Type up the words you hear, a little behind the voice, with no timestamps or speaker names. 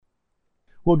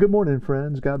Well, good morning,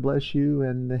 friends. God bless you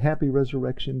and happy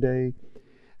Resurrection Day.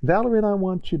 Valerie and I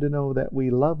want you to know that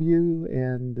we love you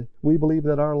and we believe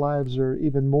that our lives are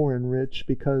even more enriched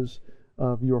because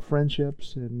of your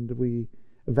friendships, and we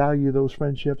value those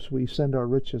friendships. We send our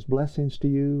richest blessings to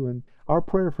you, and our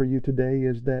prayer for you today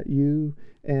is that you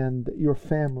and your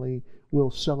family will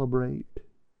celebrate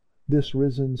this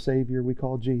risen Savior we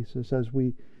call Jesus as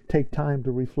we take time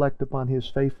to reflect upon His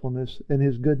faithfulness and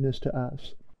His goodness to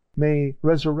us. May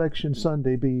Resurrection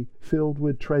Sunday be filled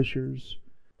with treasures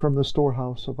from the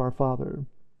storehouse of our Father.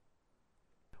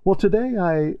 Well, today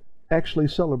I actually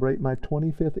celebrate my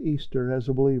 25th Easter as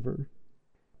a believer.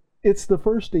 It's the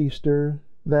first Easter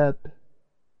that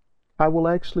I will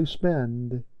actually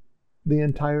spend the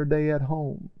entire day at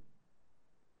home.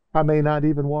 I may not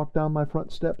even walk down my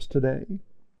front steps today.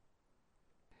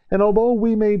 And although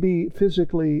we may be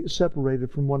physically separated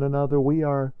from one another, we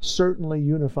are certainly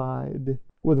unified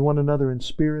with one another in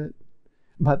spirit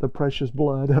by the precious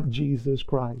blood of Jesus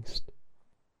Christ.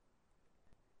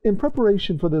 In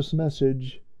preparation for this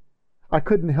message, I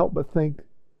couldn't help but think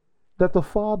that the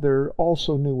Father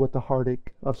also knew what the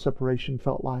heartache of separation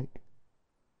felt like.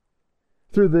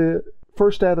 Through the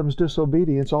first Adam's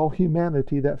disobedience, all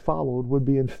humanity that followed would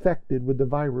be infected with the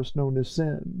virus known as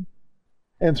sin.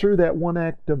 And through that one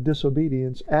act of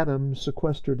disobedience, Adam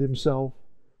sequestered himself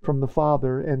from the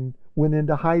Father and went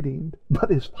into hiding.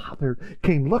 But his Father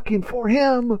came looking for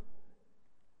him.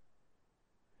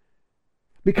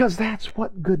 Because that's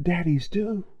what good daddies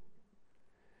do.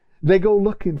 They go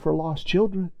looking for lost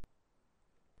children.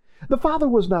 The Father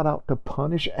was not out to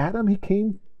punish Adam. He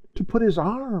came to put His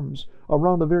arms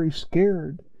around a very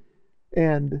scared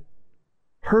and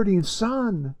hurting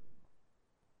son.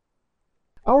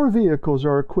 Our vehicles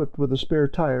are equipped with a spare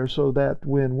tire so that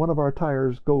when one of our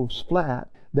tires goes flat,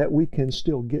 that we can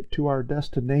still get to our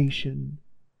destination.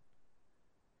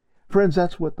 Friends,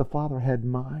 that's what the Father had in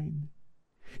mind.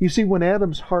 You see, when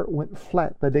Adam's heart went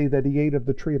flat the day that he ate of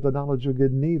the tree of the knowledge of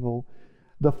good and evil,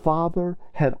 the Father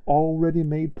had already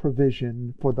made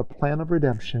provision for the plan of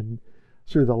redemption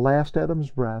through the last Adam's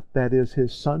breath, that is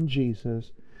His Son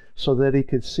Jesus, so that He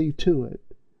could see to it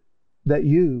that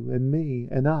you and me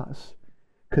and us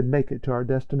could make it to our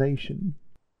destination.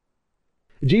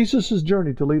 Jesus'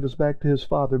 journey to lead us back to His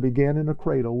Father began in a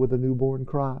cradle with a newborn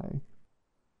cry.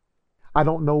 I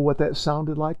don't know what that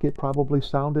sounded like. It probably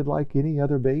sounded like any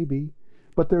other baby.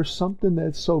 But there's something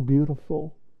that's so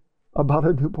beautiful about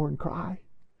a newborn cry.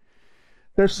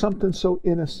 There's something so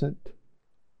innocent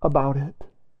about it.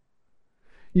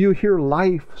 You hear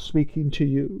life speaking to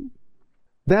you.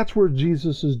 That's where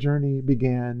Jesus' journey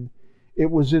began. It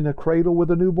was in a cradle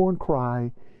with a newborn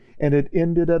cry, and it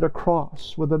ended at a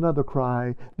cross with another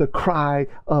cry, the cry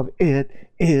of "It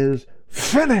is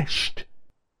finished."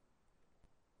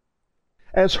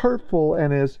 As hurtful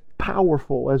and as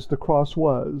powerful as the cross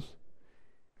was,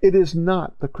 it is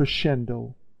not the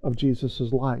crescendo of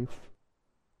Jesus' life.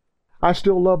 I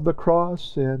still love the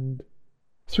cross, and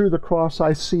through the cross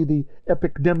I see the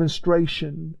epic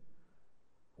demonstration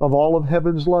of all of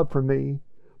heaven's love for me.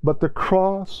 But the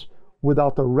cross,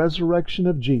 without the resurrection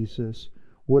of Jesus,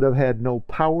 would have had no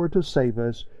power to save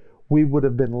us. We would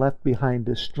have been left behind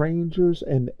as strangers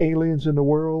and aliens in the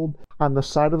world, on the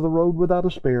side of the road without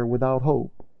a spare, without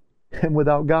hope, and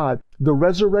without God. The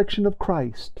resurrection of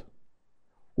Christ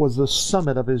was the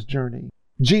summit of His journey.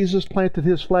 Jesus planted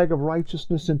His flag of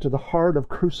righteousness into the heart of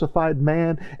crucified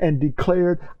man and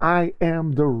declared, "I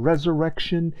am the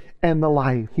resurrection and the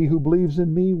life. He who believes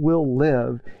in me will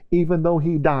live, even though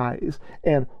he dies.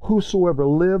 And whosoever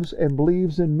lives and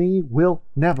believes in me will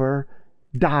never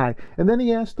die." And then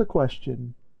He asked the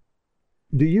question,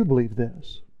 do you believe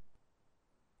this?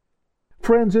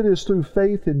 Friends, it is through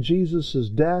faith in Jesus'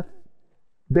 death,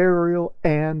 burial,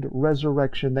 and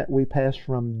resurrection that we pass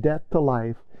from death to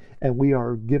life, and we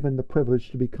are given the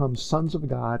privilege to become sons of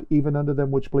God, even unto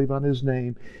them which believe on His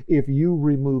name. If you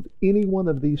remove any one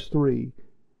of these three,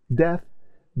 death,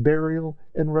 burial,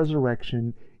 and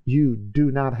resurrection, you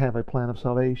do not have a plan of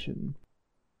salvation.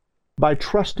 By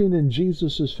trusting in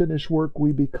Jesus' finished work,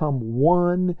 we become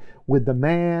one with the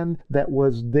man that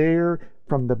was there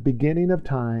from the beginning of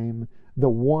time, the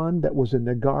one that was in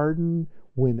the garden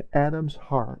when Adam's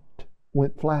heart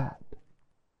went flat.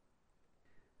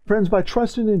 Friends, by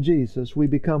trusting in Jesus, we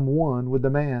become one with the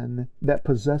man that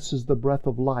possesses the breath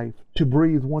of life to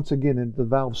breathe once again into the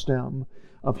valve stem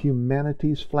of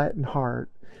humanity's flattened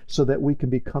heart, so that we can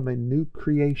become a new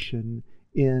creation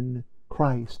in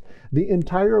Christ. The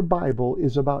entire Bible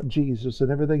is about Jesus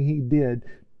and everything He did,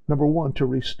 number one, to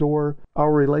restore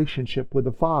our relationship with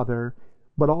the Father,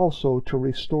 but also to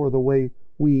restore the way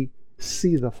we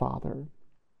see the Father.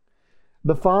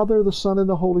 The Father, the Son, and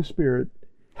the Holy Spirit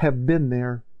have been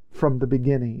there from the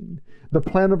beginning. The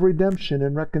plan of redemption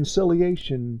and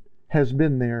reconciliation has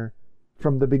been there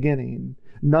from the beginning.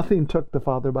 Nothing took the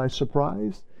Father by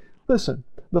surprise. Listen,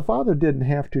 the Father didn't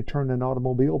have to turn an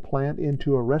automobile plant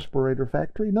into a respirator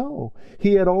factory. No,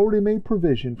 He had already made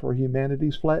provision for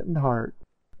humanity's flattened heart.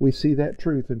 We see that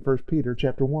truth in 1 Peter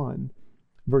chapter 1,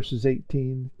 verses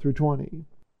 18 through 20.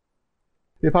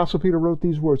 The Apostle Peter wrote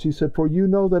these words. He said, "For you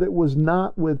know that it was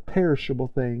not with perishable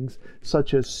things,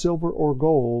 such as silver or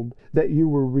gold, that you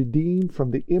were redeemed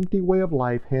from the empty way of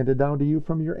life handed down to you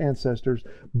from your ancestors,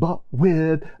 but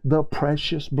with the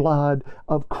precious blood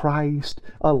of Christ,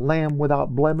 a lamb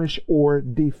without blemish or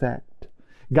defect.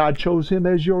 God chose Him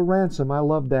as your ransom." I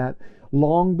love that.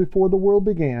 "Long before the world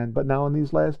began, but now in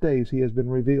these last days He has been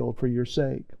revealed for your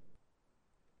sake."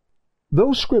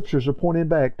 Those scriptures are pointing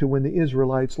back to when the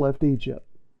Israelites left Egypt.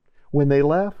 When they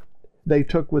left, they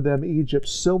took with them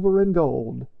Egypt's silver and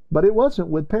gold, but it wasn't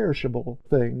with perishable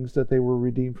things that they were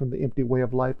redeemed from the empty way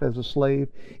of life as a slave.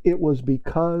 It was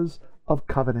because of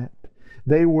covenant.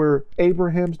 They were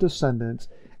Abraham's descendants,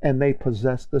 and they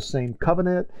possessed the same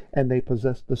covenant, and they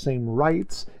possessed the same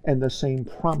rights and the same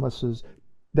promises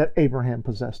that Abraham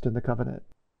possessed in the covenant.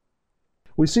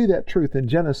 We see that truth in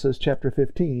Genesis chapter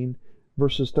 15,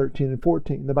 verses 13 and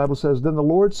 14. The Bible says, "Then the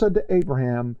Lord said to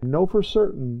Abraham, Know for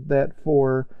certain that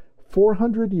for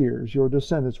 400 years your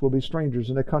descendants will be strangers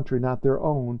in a country not their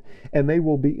own, and they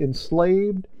will be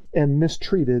enslaved and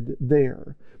mistreated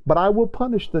there. But I will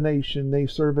punish the nation they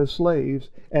serve as slaves,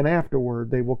 and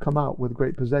afterward they will come out with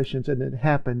great possessions." And it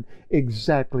happened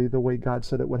exactly the way God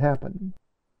said it would happen.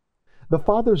 The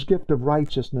Father's gift of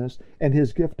righteousness and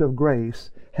His gift of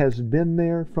grace has been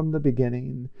there from the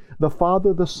beginning. The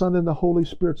Father, the Son, and the Holy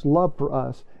Spirit's love for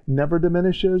us never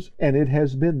diminishes, and it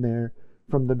has been there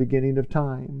from the beginning of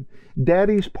time.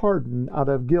 Daddy's pardon out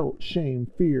of guilt, shame,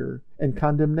 fear, and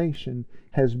condemnation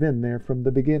has been there from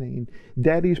the beginning.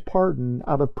 Daddy's pardon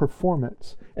out of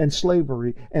performance and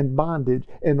slavery and bondage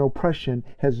and oppression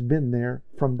has been there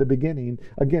from the beginning.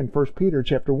 Again, 1 Peter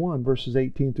chapter 1, verses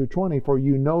 18 through 20, "For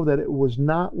you know that it was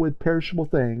not with perishable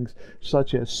things,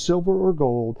 such as silver or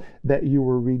gold, that you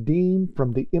were redeemed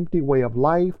from the empty way of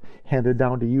life handed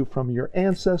down to you from your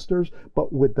ancestors,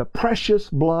 but with the precious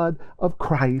blood of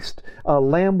Christ, a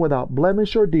lamb without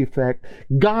blemish or defect.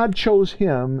 God chose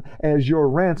Him as your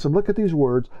ransom." Look at these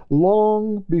words,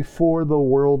 "long before the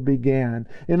world began."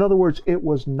 In other words, it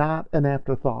was not an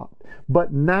afterthought.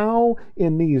 But now,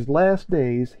 in these last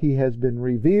days, He has been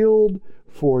revealed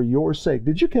for your sake.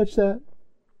 Did you catch that?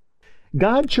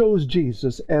 God chose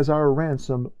Jesus as our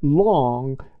ransom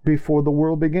long before the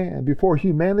world began, before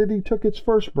humanity took its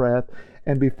first breath,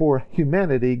 and before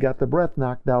humanity got the breath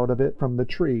knocked out of it from the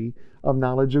tree of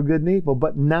knowledge of good and evil.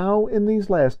 But now, in these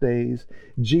last days,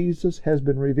 Jesus has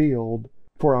been revealed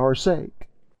for our sake.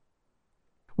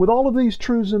 With all of these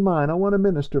truths in mind, I want to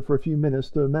minister for a few minutes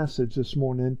to a message this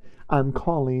morning I'm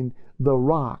calling The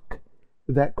Rock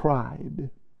That Cried.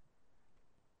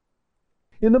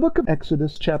 In the book of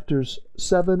Exodus, chapters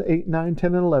 7, 8, 9,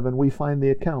 10, and 11, we find the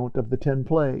account of the 10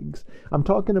 plagues. I'm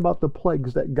talking about the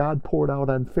plagues that God poured out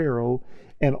on Pharaoh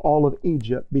and all of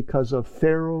Egypt because of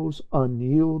Pharaoh's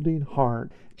unyielding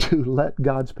heart to let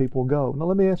God's people go. Now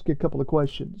let me ask you a couple of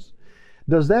questions.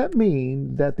 Does that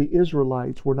mean that the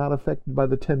Israelites were not affected by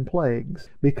the 10 plagues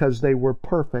because they were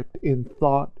perfect in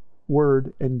thought,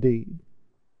 word, and deed?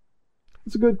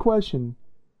 It's a good question,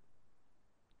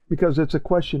 because it's a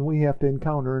question we have to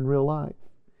encounter in real life.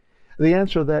 The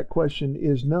answer to that question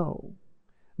is no.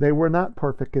 They were not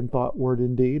perfect in thought, word,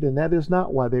 and deed, and that is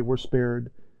not why they were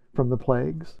spared from the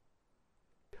plagues.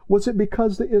 Was it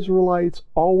because the Israelites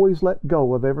always let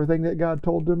go of everything that God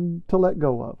told them to let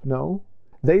go of? No.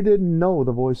 They didn't know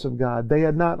the voice of God. They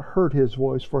had not heard His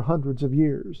voice for hundreds of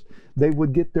years. They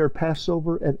would get their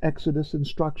Passover and Exodus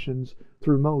instructions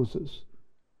through Moses,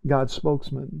 God's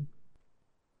spokesman.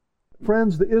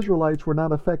 Friends, the Israelites were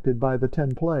not affected by the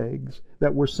 10 plagues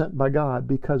that were sent by God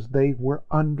because they were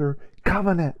under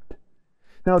covenant.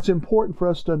 Now, it's important for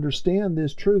us to understand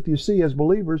this truth. You see, as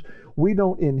believers, we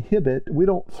don't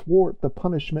thwart the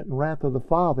punishment and wrath of the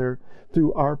Father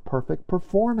through our perfect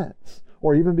performance,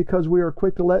 or even because we are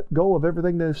quick to let go of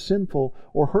everything that is sinful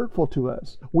or hurtful to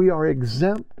us. We are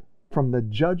exempt from the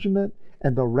judgment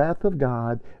and the wrath of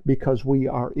God because we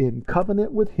are in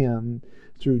covenant with Him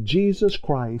through Jesus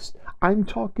Christ. I'm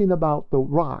talking about the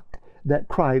rock that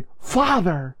cried,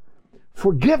 "Father,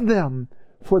 forgive them,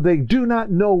 for they do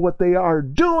not know what they are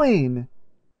doing."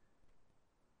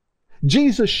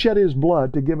 Jesus shed His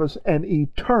blood to give us an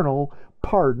eternal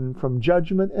pardon from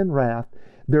judgment and wrath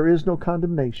There is no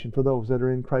condemnation for those that are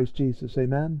in Christ Jesus.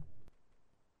 Amen.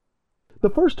 The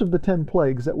first of the 10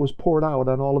 plagues that was poured out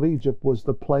on all of Egypt was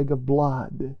the plague of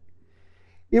blood.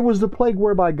 It was the plague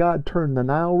whereby God turned the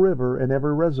Nile River and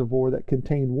every reservoir that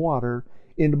contained water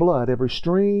into blood. Every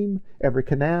stream, every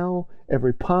canal,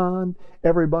 every pond,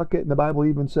 every bucket, and the Bible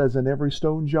even says in every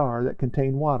stone jar that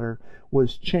contained water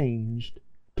was changed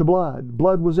to blood.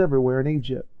 Blood was everywhere in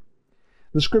Egypt.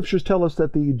 The scriptures tell us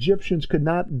that the Egyptians could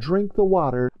not drink the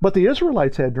water, but the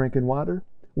Israelites had drinking water.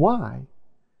 Why?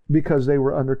 Because they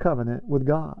were under covenant with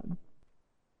God.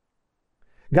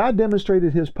 God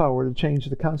demonstrated His power to change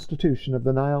the constitution of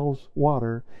the Nile's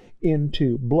water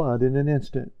into blood in an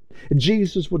instant.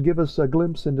 Jesus would give us a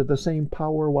glimpse into the same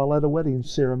power while at a wedding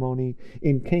ceremony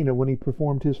in Cana when He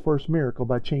performed His first miracle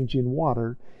by changing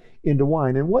water into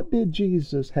wine. And what did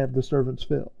Jesus have the servants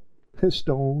fill? His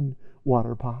stone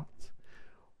water pots.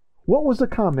 What was the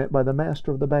comment by the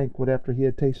master of the banquet after he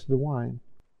had tasted the wine?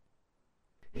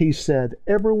 He said,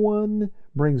 "Everyone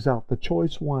brings out the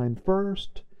choice wine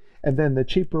first, and then the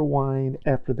cheaper wine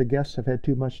after the guests have had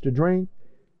too much to drink."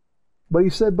 But He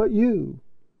said, "But you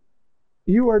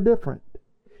are different.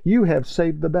 You have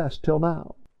saved the best till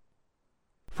now."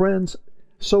 Friends,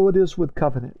 so it is with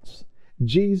covenants.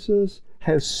 Jesus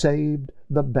has saved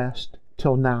the best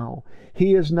till now.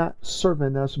 He is not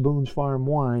serving us Boone's Farm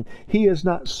wine. He is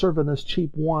not serving us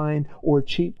cheap wine or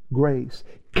cheap grace.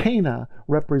 Cana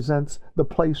represents the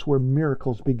place where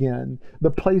miracles begin, the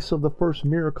place of the first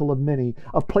miracle of many,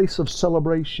 a place of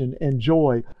celebration and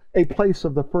joy, a place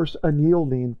of the first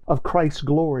unyielding of Christ's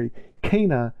glory.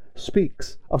 Cana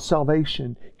speaks of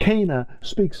salvation. Cana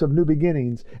speaks of new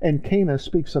beginnings. And Cana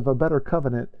speaks of a better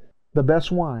covenant, the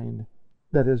best wine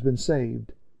that has been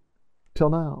saved till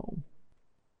now.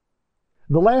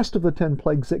 The last of the 10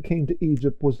 plagues that came to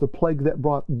Egypt was the plague that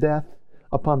brought death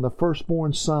upon the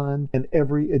firstborn son in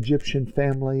every Egyptian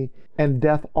family, and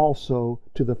death also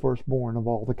to the firstborn of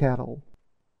all the cattle.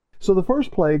 So the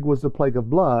first plague was the plague of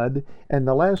blood, and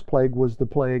the last plague was the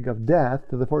plague of death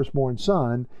to the firstborn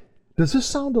son. Does this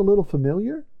sound a little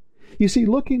familiar? You see,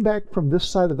 looking back from this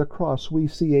side of the cross, we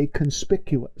see a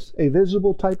conspicuous, a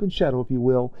visible type and shadow, if you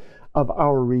will, of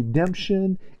our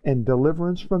redemption and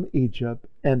deliverance from Egypt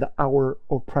and our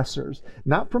oppressors.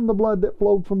 Not from the blood that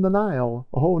flowed from the Nile,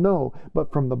 oh no,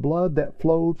 but from the blood that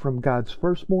flowed from God's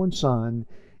firstborn Son,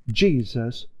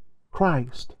 Jesus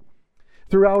Christ.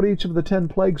 Throughout each of the 10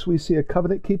 plagues, we see a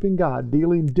covenant-keeping God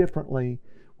dealing differently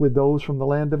with those from the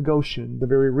land of Goshen, the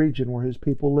very region where His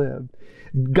people lived.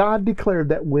 God declared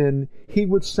that when He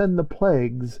would send the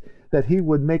plagues, that He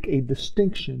would make a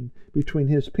distinction between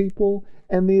His people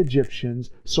and the Egyptians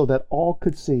so that all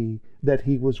could see that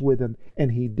He was with them,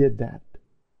 and He did that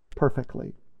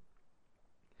perfectly.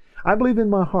 I believe in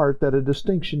my heart that a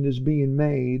distinction is being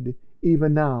made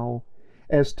even now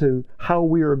as to how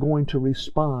we are going to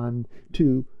respond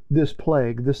to this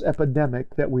plague, this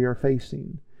epidemic that we are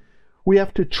facing. We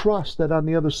have to trust that on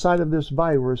the other side of this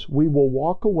virus, we will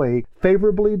walk away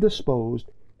favorably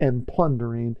disposed and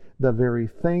plundering the very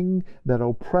thing that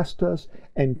oppressed us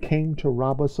and came to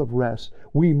rob us of rest.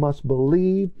 We must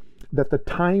believe that the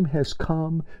time has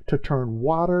come to turn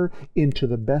water into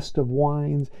the best of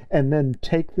wines, and then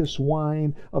take this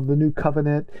wine of the new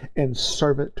covenant and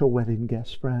serve it to wedding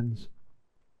guests, friends.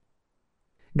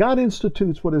 God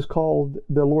institutes what is called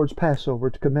the Lord's Passover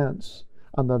to commence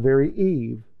on the very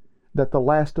eve that the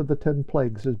last of the 10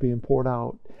 plagues is being poured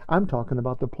out. I'm talking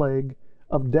about the plague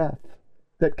of death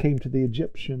that came to the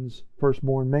Egyptians'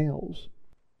 firstborn males.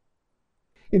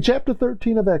 In chapter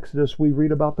 13 of Exodus, we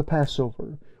read about the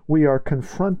Passover. We are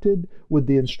confronted with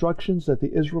the instructions that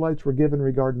the Israelites were given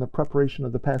regarding the preparation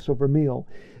of the Passover meal.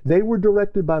 They were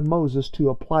directed by Moses to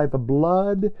apply the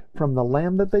blood from the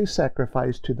lamb that they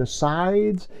sacrificed to the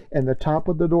sides and the top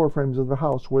of the doorframes of the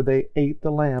house where they ate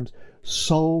the lambs,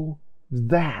 so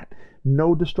that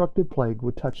no destructive plague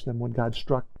would touch them when God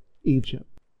struck Egypt.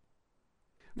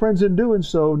 Friends, in doing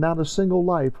so, not a single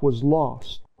life was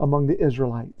lost among the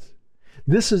Israelites.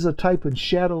 This is a type and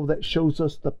shadow that shows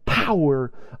us the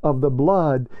power of the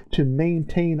blood to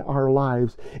maintain our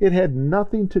lives. It had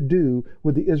nothing to do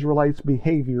with the Israelites'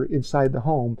 behavior inside the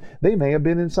home. They may have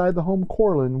been inside the home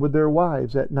quarreling with their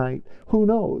wives at night. Who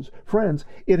knows? Friends,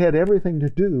 it had everything to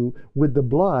do with the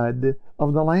blood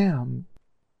of the Lamb.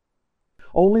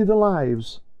 Only the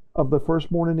lives of the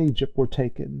firstborn in Egypt were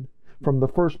taken, from the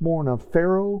firstborn of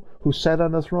Pharaoh, who sat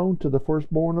on the throne, to the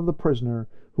firstborn of the prisoner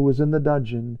who was in the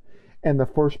dungeon, and the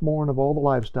firstborn of all the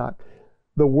livestock.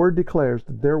 The word declares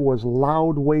that there was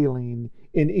loud wailing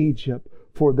in Egypt,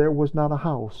 for there was not a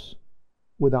house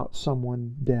without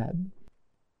someone dead.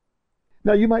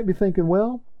 Now you might be thinking,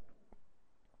 well,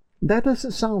 That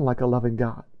doesn't sound like a loving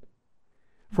God.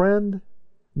 Friend,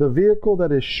 the vehicle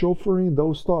that is chauffeuring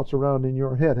those thoughts around in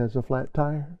your head has a flat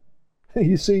tire.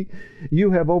 You see,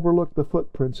 you have overlooked the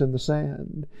footprints in the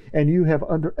sand, and you have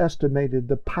underestimated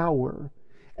the power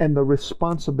and the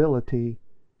responsibility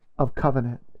of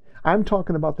covenant. I'm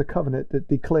talking about the covenant that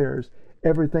declares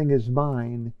everything is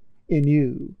mine in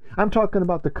you. I'm talking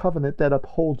about the covenant that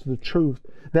upholds the truth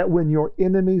that when your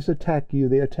enemies attack you,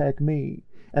 they attack me,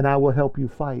 and I will help you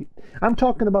fight. I'm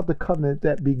talking about the covenant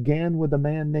that began with a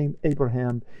man named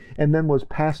Abraham and then was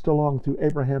passed along through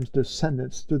Abraham's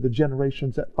descendants through the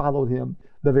generations that followed him,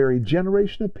 the very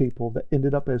generation of people that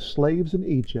ended up as slaves in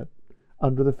Egypt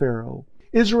under the Pharaoh.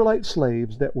 Israelite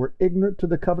slaves that were ignorant to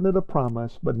the covenant of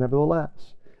promise, but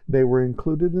nevertheless, they were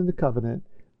included in the covenant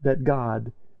that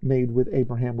God made with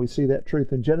Abraham. We see that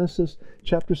truth in Genesis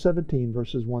chapter 17,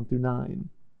 verses 1 through 9.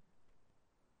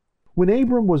 When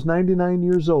Abram was 99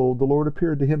 years old, the Lord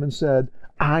appeared to him and said,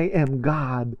 I am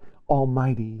God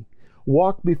Almighty.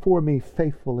 Walk before me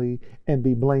faithfully and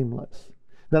be blameless.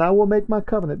 Then I will make my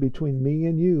covenant between me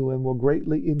and you and will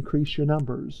greatly increase your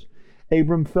numbers.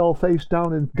 Abram fell face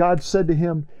down, and God said to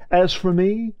him, As for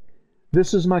me,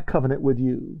 this is my covenant with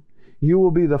you. You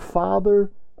will be the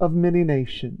father of many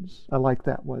nations. I like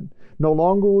that one. No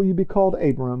longer will you be called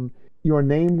Abram. Your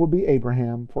name will be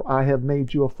Abraham, for I have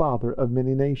made you a father of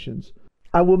many nations.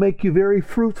 I will make you very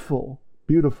fruitful.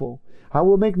 Beautiful. I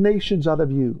will make nations out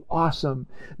of you. Awesome.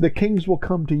 The kings will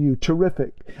come to you.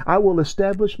 Terrific. I will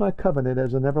establish my covenant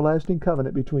as an everlasting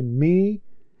covenant between me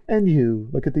and you.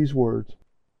 Look at these words.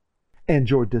 And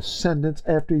your descendants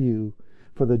after you,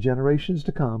 for the generations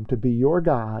to come, to be your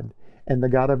God and the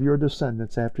God of your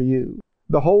descendants after you.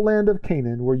 The whole land of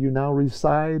Canaan, where you now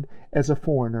reside as a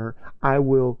foreigner, I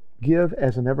will give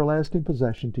as an everlasting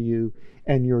possession to you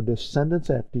and your descendants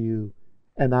after you,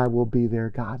 and I will be their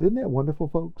God. Isn't that wonderful,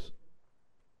 folks?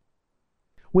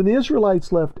 When the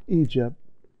Israelites left Egypt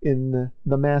in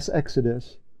the mass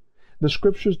exodus, the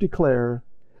scriptures declare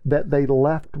that they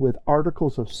left with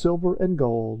articles of silver and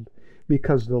gold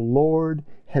because the Lord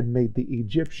had made the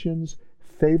Egyptians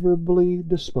favorably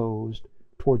disposed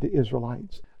toward the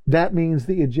Israelites. That means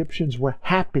the Egyptians were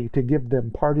happy to give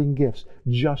them parting gifts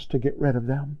just to get rid of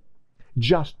them,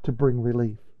 just to bring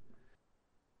relief.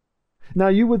 Now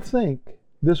you would think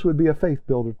this would be a faith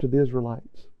builder to the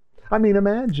Israelites. I mean,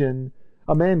 imagine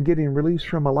a man getting released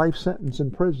from a life sentence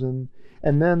in prison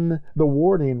and then the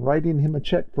warden writing him a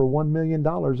check for $1 million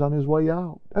on his way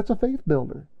out. That's a faith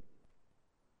builder.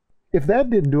 If that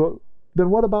didn't do it, then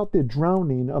what about the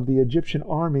drowning of the Egyptian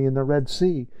army in the Red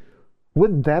Sea?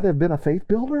 Wouldn't that have been a faith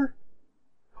builder?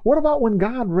 What about when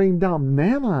God rained down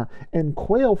manna and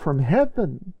quail from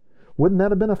heaven? Wouldn't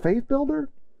that have been a faith builder?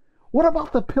 What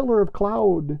about the pillar of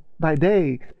cloud by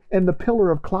day and the pillar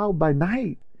of cloud by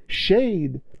night?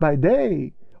 Shade by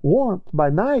day, warmth by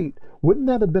night. Wouldn't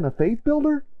that have been a faith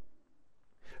builder?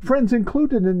 Friends,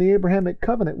 included in the Abrahamic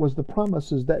covenant was the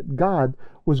promises that God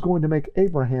was going to make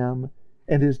Abraham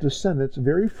and his descendants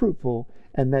very fruitful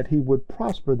and that he would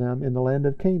prosper them in the land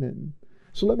of Canaan.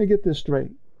 So let me get this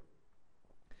straight.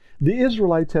 The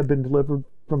Israelites have been delivered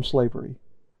from slavery.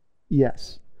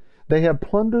 Yes. They have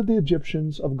plundered the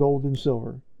Egyptians of gold and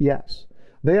silver. Yes.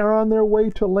 They are on their way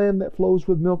to a land that flows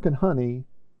with milk and honey.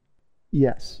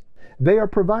 Yes. They are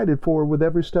provided for with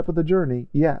every step of the journey.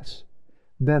 Yes.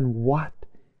 Then what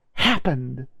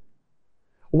happened?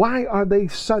 Why are they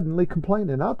suddenly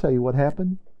complaining? I'll tell you what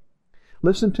happened.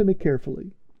 Listen to me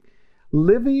carefully.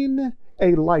 Living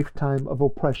a lifetime of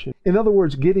oppression, in other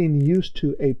words, getting used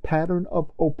to a pattern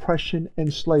of oppression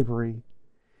and slavery,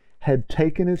 had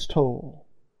taken its toll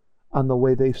on the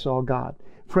way they saw God.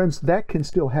 Friends, that can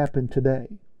still happen today.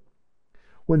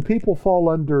 When people fall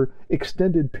under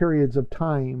extended periods of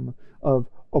time of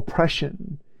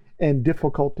oppression and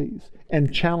difficulties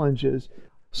and challenges,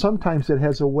 sometimes it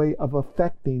has a way of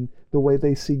affecting the way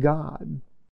they see God.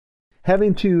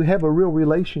 Having to have a real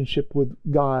relationship with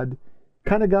God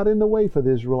kind of got in the way for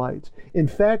the Israelites. In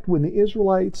fact, when the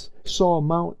Israelites saw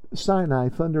Mount Sinai,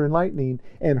 thunder and lightning,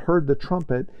 and heard the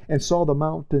trumpet and saw the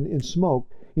mountain in smoke,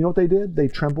 you know what they did? They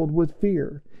trembled with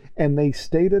fear. And they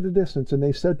stayed at a distance, and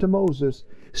they said to Moses,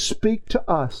 "Speak to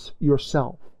us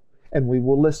yourself, and we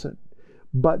will listen.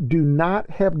 But do not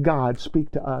have God speak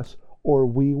to us, or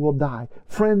we will die."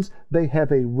 Friends, they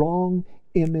have a wrong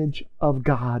image of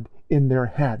God in their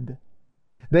head.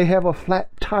 They have a flat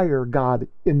tire God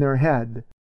in their head.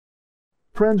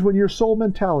 Friends, when your sole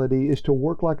mentality is to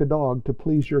work like a dog to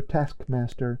please your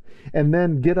taskmaster, and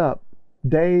then get up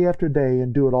day after day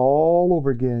and do it all over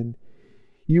again,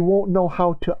 you won't know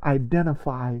how to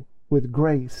identify with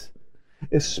grace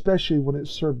especially when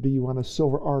it's served to you on a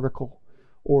silver article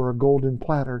or a golden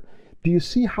platter. Do you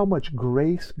see how much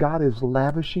grace God is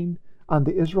lavishing on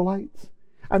the Israelites?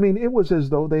 I mean, it was as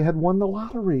though they had won the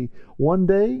lottery. One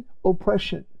day,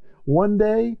 oppression. One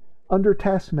day, under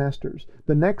taskmasters.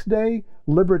 The next day,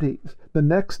 liberties. The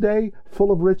next day,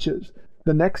 full of riches.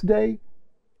 The next day,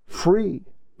 free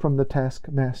from the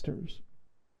taskmasters.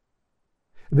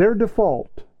 Their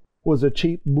default was a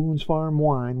cheap Boone's Farm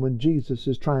wine when Jesus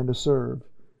is trying to serve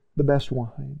the best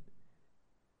wine.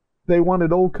 They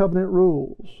wanted old covenant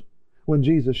rules when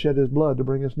Jesus shed his blood to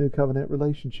bring us new covenant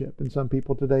relationship, and some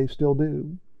people today still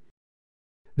do.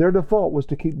 Their default was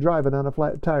to keep driving on a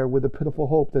flat tire with a pitiful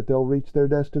hope that they'll reach their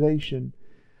destination.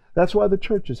 That's why the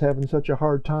church is having such a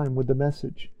hard time with the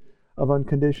message of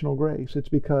unconditional grace. It's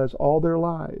because all their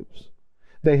lives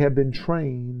they have been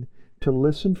trained to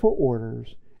listen for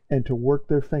orders and to work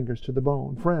their fingers to the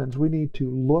bone. Friends, we need to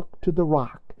look to the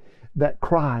rock that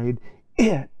cried,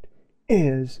 "It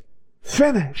is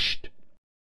finished."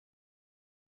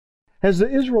 As the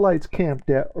Israelites camped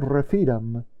at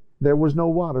Rephidim, there was no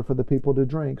water for the people to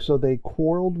drink, so they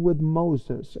quarreled with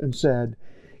Moses and said,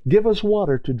 "Give us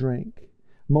water to drink."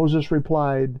 Moses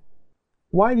replied,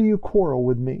 "Why do you quarrel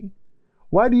with me?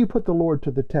 Why do you put the Lord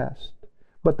to the test?"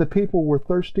 But the people were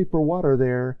thirsty for water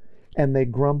there, and they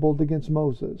grumbled against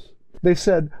Moses. They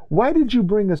said, "Why did you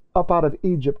bring us up out of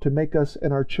Egypt to make us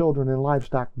and our children and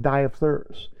livestock die of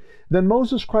thirst?" Then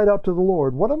Moses cried out to the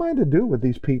Lord, "What am I to do with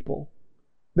these people?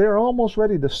 They are almost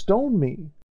ready to stone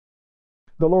me."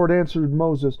 The Lord answered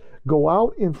Moses, "Go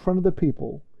out in front of the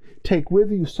people. Take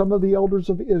with you some of the elders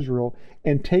of Israel,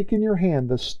 and take in your hand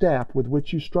the staff with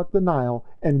which you struck the Nile,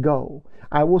 and go.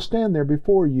 I will stand there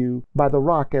before you by the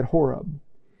rock at Horeb."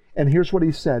 And here's what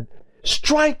he said,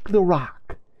 "Strike the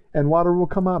rock, and water will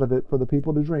come out of it for the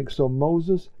people to drink." So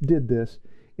Moses did this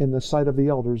in the sight of the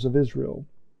elders of Israel.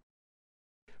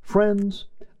 Friends,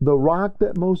 the rock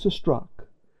that Moses struck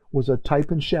was a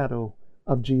type and shadow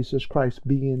of Jesus Christ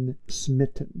being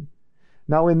smitten.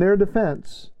 Now, in their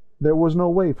defense, there was no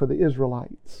way for the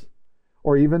Israelites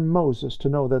or even Moses to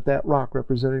know that that rock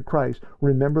represented Christ.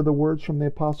 Remember the words from the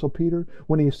Apostle Peter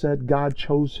when he said, "God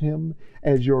chose him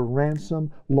as your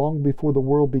ransom long before the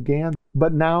world began,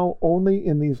 but now only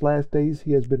in these last days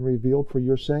he has been revealed for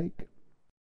your sake."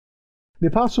 The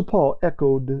Apostle Paul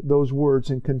echoed those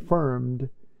words and confirmed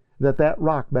that that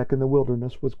rock back in the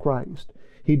wilderness was Christ.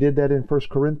 He did that in 1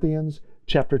 Corinthians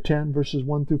chapter 10, verses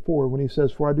 1 through 4, when he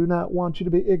says, "For I do not want you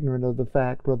to be ignorant of the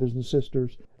fact, brothers and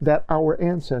sisters, that our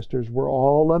ancestors were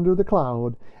all under the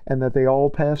cloud, and that they all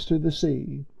passed through the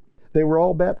sea. They were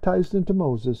all baptized into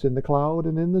Moses in the cloud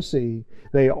and in the sea.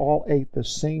 They all ate the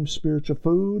same spiritual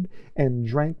food and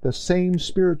drank the same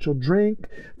spiritual drink,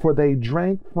 for they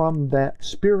drank from that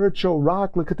spiritual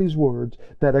rock," look at these words,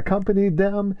 "that accompanied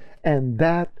them, and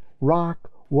that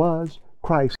rock was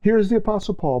Christ." Here's the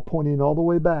Apostle Paul pointing all the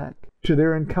way back to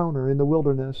their encounter in the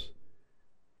wilderness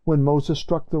when Moses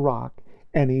struck the rock,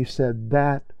 and he said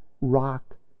that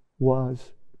rock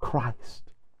was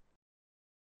Christ.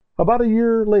 About a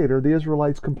year later, the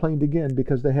Israelites complained again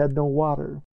because they had no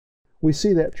water. We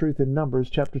see that truth in Numbers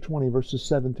chapter 20, verses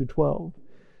 7 through 12.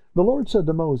 The Lord said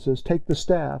to Moses, "Take the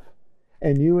staff,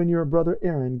 and you and your brother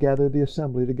Aaron gather the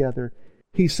assembly together."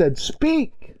 He said,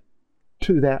 "Speak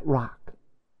to that rock."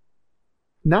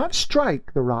 Not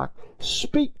strike the rock,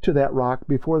 speak to that rock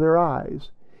before their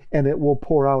eyes, and it will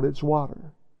pour out its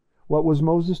water. What was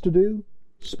Moses to do?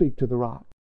 Speak to the rock.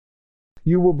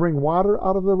 You will bring water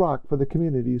out of the rock for the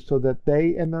community so that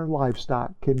they and their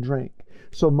livestock can drink.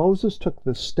 So Moses took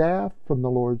the staff from the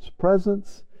Lord's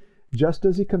presence, just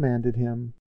as he commanded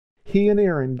him. He and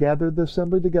Aaron gathered the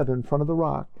assembly together in front of the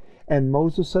rock, and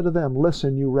Moses said to them,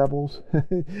 "Listen, you rebels."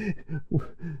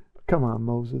 Come on,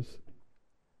 Moses.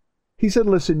 He said,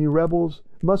 "Listen, you rebels,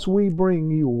 must we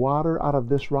bring you water out of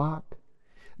this rock?"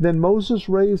 Then Moses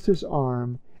raised his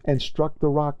arm and struck the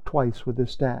rock twice with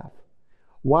his staff.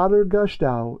 Water gushed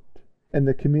out, and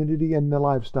the community and the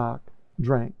livestock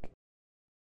drank.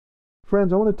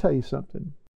 Friends, I want to tell you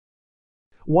something.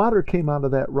 Water came out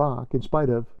of that rock in spite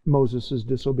of Moses'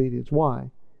 disobedience.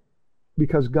 Why?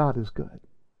 Because God is good.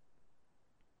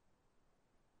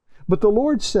 But the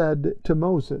Lord said to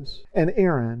Moses and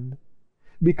Aaron,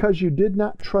 "Because you did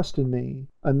not trust in me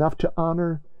enough to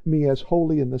honor me as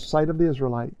holy in the sight of the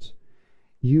Israelites,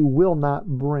 you will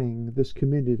not bring this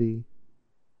community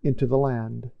into the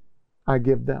land I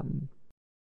give them."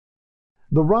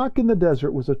 The rock in the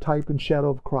desert was a type and shadow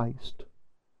of Christ.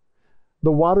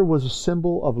 The water was a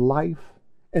symbol of life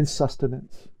and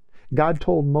sustenance. God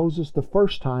told Moses the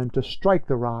first time to strike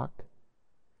the rock,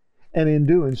 and in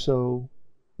doing so,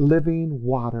 living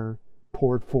water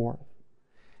poured forth.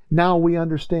 Now we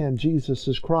understand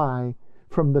Jesus' cry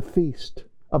from the Feast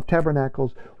of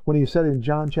Tabernacles when he said in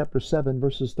John chapter 7,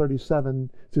 verses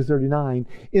 37 to 39,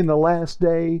 in the last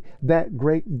day, that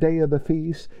great day of the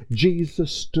feast,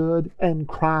 Jesus stood and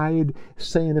cried,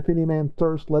 saying, if any man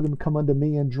thirst, let him come unto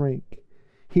me and drink.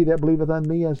 He that believeth on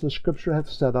me, as the scripture hath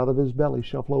said, out of his belly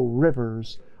shall flow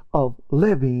rivers of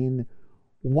living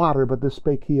water. But this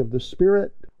spake he of the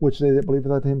Spirit, which they that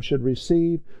believeth on him should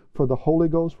receive. For the Holy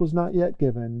Ghost was not yet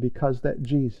given, because that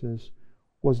Jesus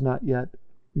was not yet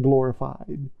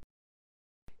glorified.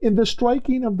 In the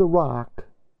striking of the rock,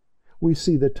 we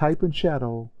see the type and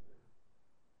shadow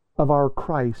of our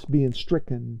Christ being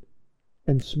stricken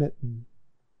and smitten.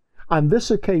 On this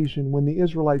occasion, when the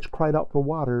Israelites cried out for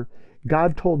water,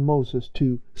 God told Moses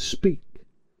to speak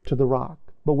to the rock.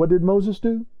 But what did Moses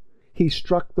do? He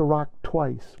struck the rock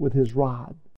twice with his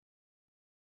rod.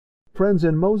 Friends,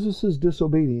 in Moses'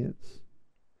 disobedience,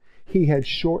 he had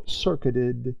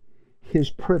short-circuited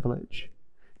his privilege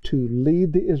to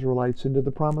lead the Israelites into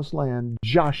the promised land.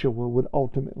 Joshua would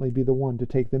ultimately be the one to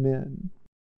take them in.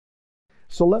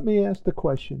 So let me ask the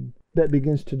question that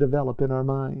begins to develop in our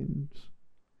minds.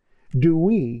 Do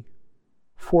we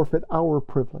forfeit our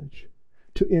privilege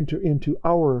to enter into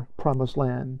our promised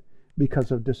land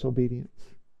because of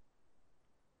disobedience?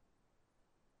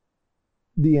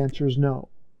 The answer is no.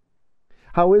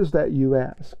 How is that, you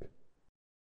ask?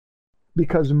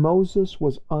 Because Moses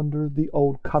was under the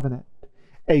old covenant,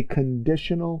 a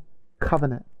conditional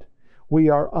covenant. We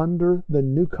are under the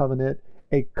new covenant,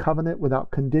 a covenant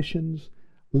without conditions,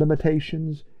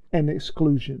 limitations, and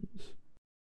exclusions.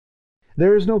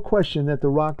 There is no question that the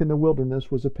rock in the wilderness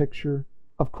was a picture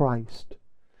of Christ.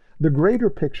 The greater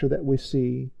picture that we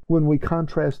see when we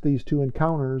contrast these two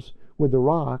encounters with the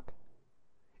rock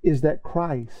is that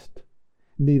Christ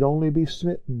need only be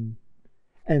smitten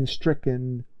and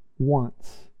stricken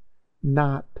once,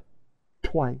 not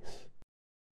twice.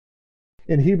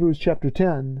 In Hebrews chapter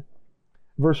 10,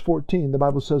 verse 14, the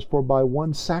Bible says, for by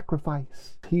one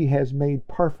sacrifice he has made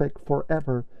perfect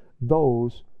forever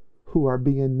those who are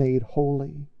being made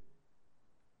holy.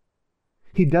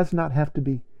 He does not have to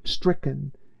be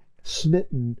stricken,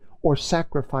 smitten, or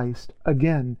sacrificed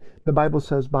again. The Bible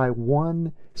says by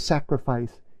one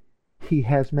sacrifice he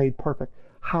has made perfect.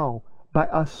 How? By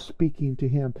us speaking to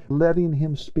him, letting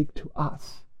him speak to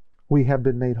us. We have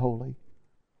been made holy.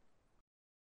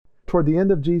 Toward the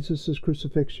end of Jesus'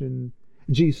 crucifixion,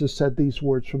 Jesus said these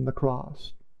words from the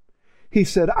cross. He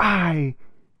said, I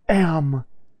am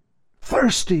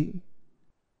thirsty.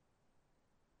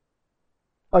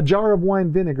 A jar of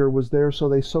wine vinegar was there, so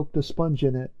they soaked a sponge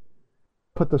in it,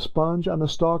 put the sponge on the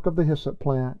stalk of the hyssop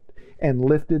plant, and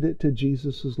lifted it to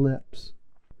Jesus' lips.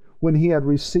 When he had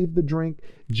received the drink,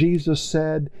 Jesus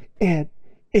said, it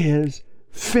is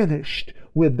finished.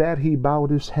 With that he bowed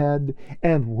his head,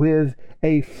 and with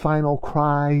a final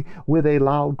cry, with a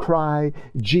loud cry,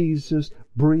 Jesus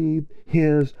breathed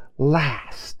his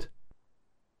last.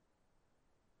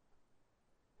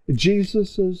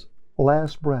 Jesus'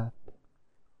 last breath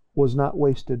was not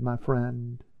wasted, my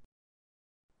friend.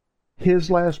 His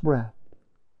last breath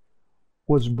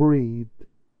was breathed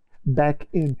back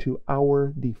into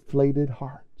our deflated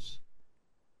hearts.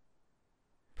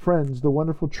 Friends, the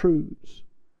wonderful truths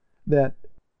that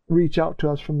reach out to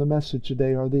us from the message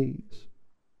today are these.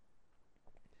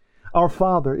 Our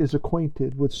Father is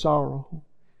acquainted with sorrow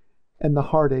and the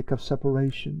heartache of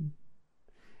separation.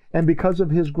 And because of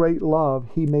his great love,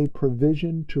 he made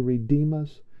provision to redeem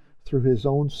us through his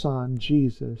own Son,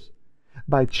 Jesus,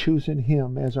 by choosing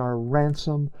him as our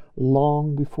ransom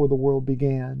long before the world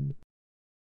began.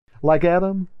 Like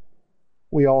Adam,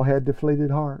 we all had deflated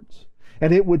hearts.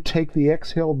 And it would take the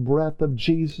exhaled breath of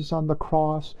Jesus on the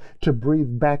cross to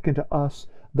breathe back into us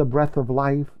the breath of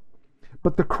life.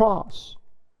 But the cross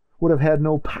would have had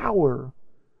no power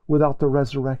without the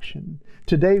resurrection.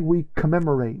 Today we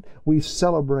commemorate, we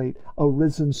celebrate a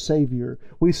risen Savior.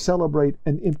 We celebrate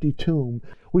an empty tomb.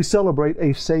 We celebrate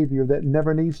a Savior that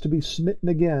never needs to be smitten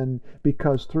again,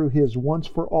 because through his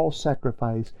once-for-all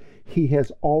sacrifice, he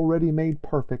has already made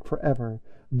perfect forever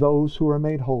those who are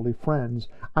made holy. Friends,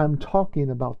 I'm talking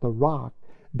about the rock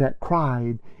that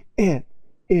cried, it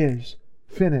is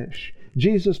finished.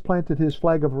 Jesus planted his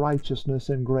flag of righteousness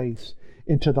and grace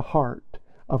into the heart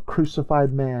of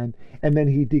crucified man, and then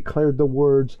he declared the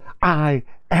words, I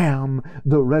am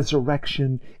the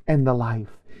resurrection and the life.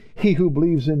 He who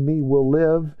believes in me will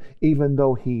live even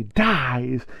though he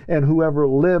dies, and whoever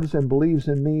lives and believes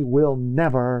in me will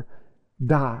never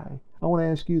die. I want to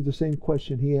ask you the same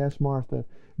question he asked Martha.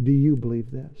 Do you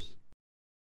believe this?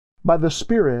 By the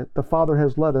Spirit, the Father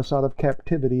has led us out of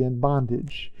captivity and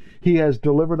bondage. He has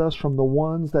delivered us from the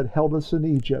ones that held us in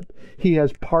Egypt. He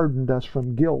has pardoned us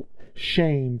from guilt,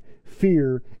 shame,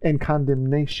 fear, and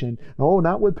condemnation. Oh,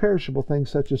 not with perishable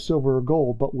things such as silver or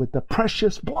gold, but with the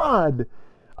precious blood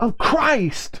of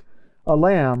Christ, a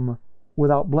lamb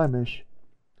without blemish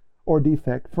or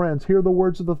defect. Friends, hear the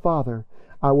words of the Father.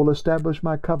 I will establish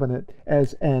my covenant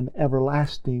as an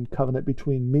everlasting covenant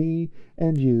between me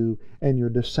and you and your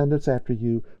descendants after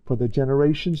you for the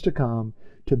generations to come,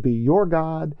 to be your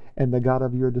God and the God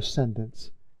of your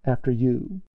descendants after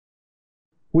you.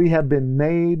 We have been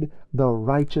made the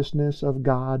righteousness of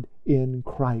God in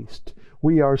Christ.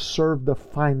 We are served the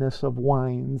finest of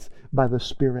wines by the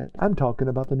Spirit. I'm talking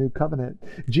about the new covenant.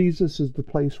 Jesus is the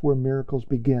place where miracles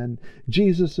begin.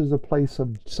 Jesus is a place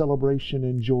of celebration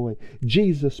and joy.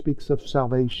 Jesus speaks of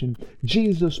salvation.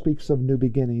 Jesus speaks of new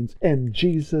beginnings. And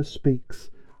Jesus speaks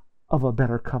of a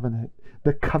better covenant,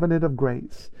 the covenant of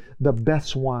grace, the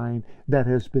best wine that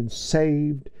has been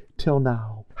saved till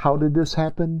now. How did this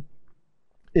happen?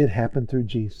 It happened through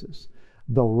Jesus,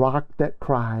 the rock that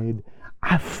cried,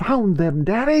 I found them,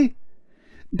 Daddy.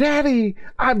 Daddy,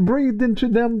 I breathed into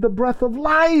them the breath of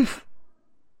life.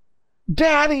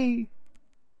 Daddy,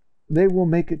 they will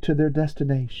make it to their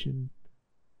destination,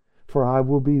 for I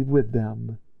will be with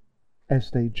them as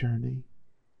they journey.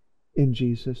 In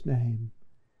Jesus' name,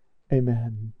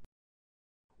 amen.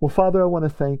 Well, Father, I want to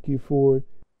thank you for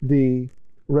the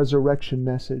resurrection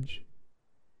message.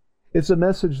 It's a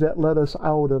message that led us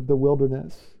out of the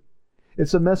wilderness.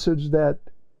 It's a message that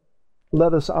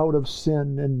led us out of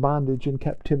sin and bondage and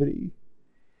captivity.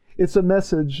 It's a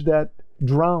message that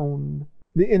drowned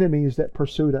the enemies that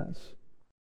pursued us.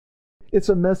 It's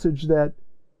a message that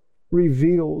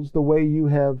reveals the way you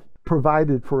have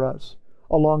provided for us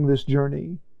along this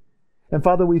journey. And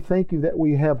Father, we thank you that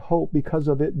we have hope because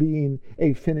of it being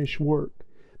a finished work,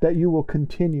 that you will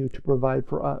continue to provide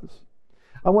for us.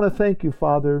 I want to thank you,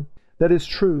 Father, that it's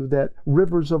true that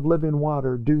rivers of living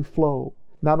water do flow,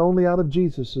 not only out of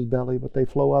Jesus' belly, but they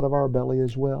flow out of our belly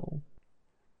as well.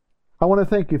 I want to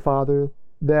thank you, Father,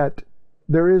 that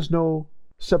there is no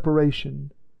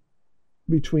separation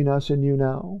between us and you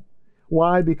now.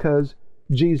 Why? Because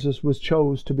Jesus was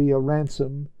chose to be a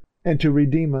ransom and to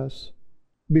redeem us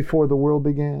before the world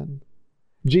began.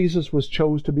 Jesus was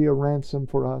chose to be a ransom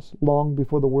for us long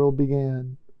before the world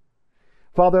began.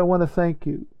 Father, I want to thank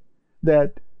you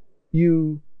that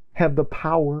you have the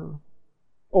power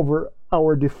over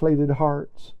our deflated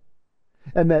hearts,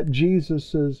 and that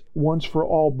Jesus' once for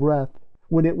all breath,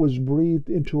 when it was breathed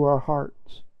into our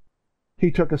hearts, he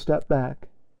took a step back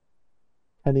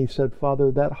and he said,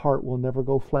 Father, that heart will never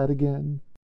go flat again.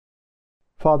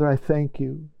 Father, I thank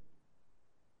you.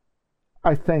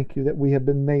 I thank you that we have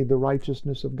been made the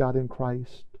righteousness of God in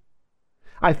Christ.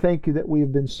 I thank you that we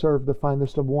have been served the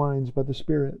finest of wines by the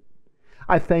Spirit.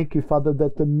 I thank you, Father,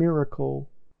 that the miracle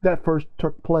that first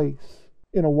took place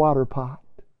in a water pot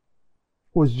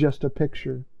was just a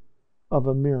picture of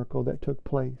a miracle that took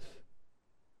place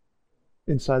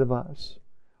inside of us.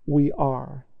 We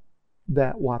are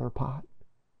that water pot.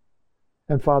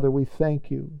 And Father, we thank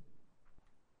you.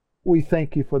 We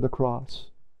thank you for the cross.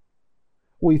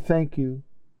 We thank you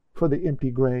for the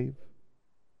empty grave.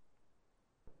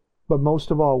 But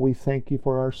most of all, we thank you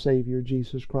for our Savior,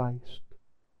 Jesus Christ.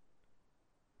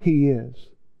 He is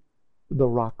the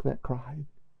rock that cried.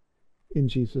 In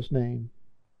Jesus' name,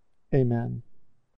 amen.